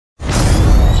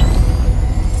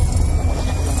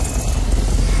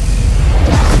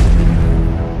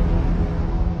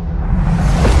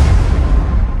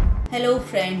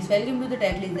friends, welcome to the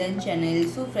Tech Design channel.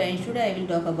 So friends, today I will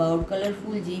talk about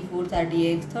colorful GeForce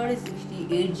RTX 3060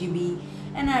 8GB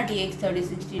and RTX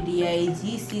 3060 Ti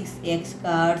G6X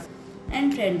cards.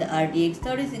 And trend, the RTX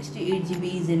 3060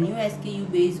 8GB is a new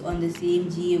SKU based on the same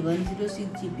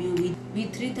GA106 GPU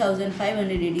with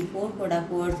 3584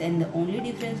 quad-cores, and the only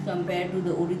difference compared to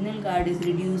the original card is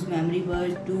reduced memory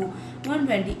burst to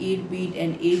 128-bit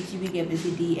and 8GB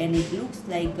capacity, and it looks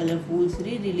like colorful's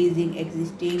re-releasing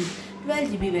existing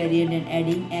 12GB variant and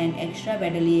adding an extra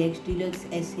Battle EX Deluxe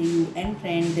SKU. And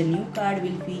trend, the new card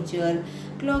will feature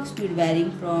clock speed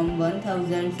varying from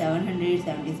 1777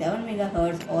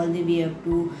 MHz all the way up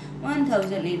to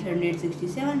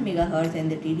 1867 MHz,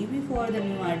 and the TDP for the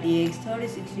new RTX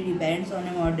 3060 depends on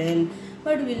a model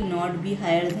but will not be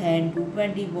higher than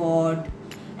 220 watt.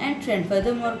 And trend,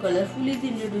 furthermore, Colorful is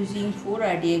introducing 4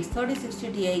 RTX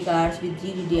 3060 Ti cards with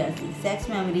GDDR6X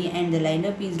memory, and the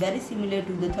lineup is very similar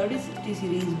to the 3060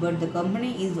 series, but the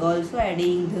company is also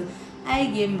adding the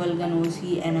iGame Vulkan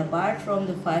OC, and apart from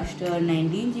the faster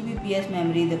 19GB PS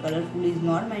memory, the Colorful is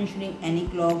not mentioning any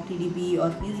clock, TDP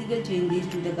or physical changes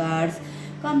to the cards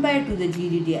compared to the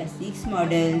GDDR6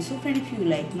 model. So friend, if you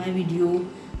like my video,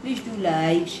 please do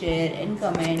like, share and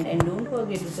comment, and don't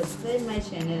forget to subscribe my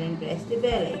channel and press the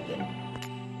bell icon.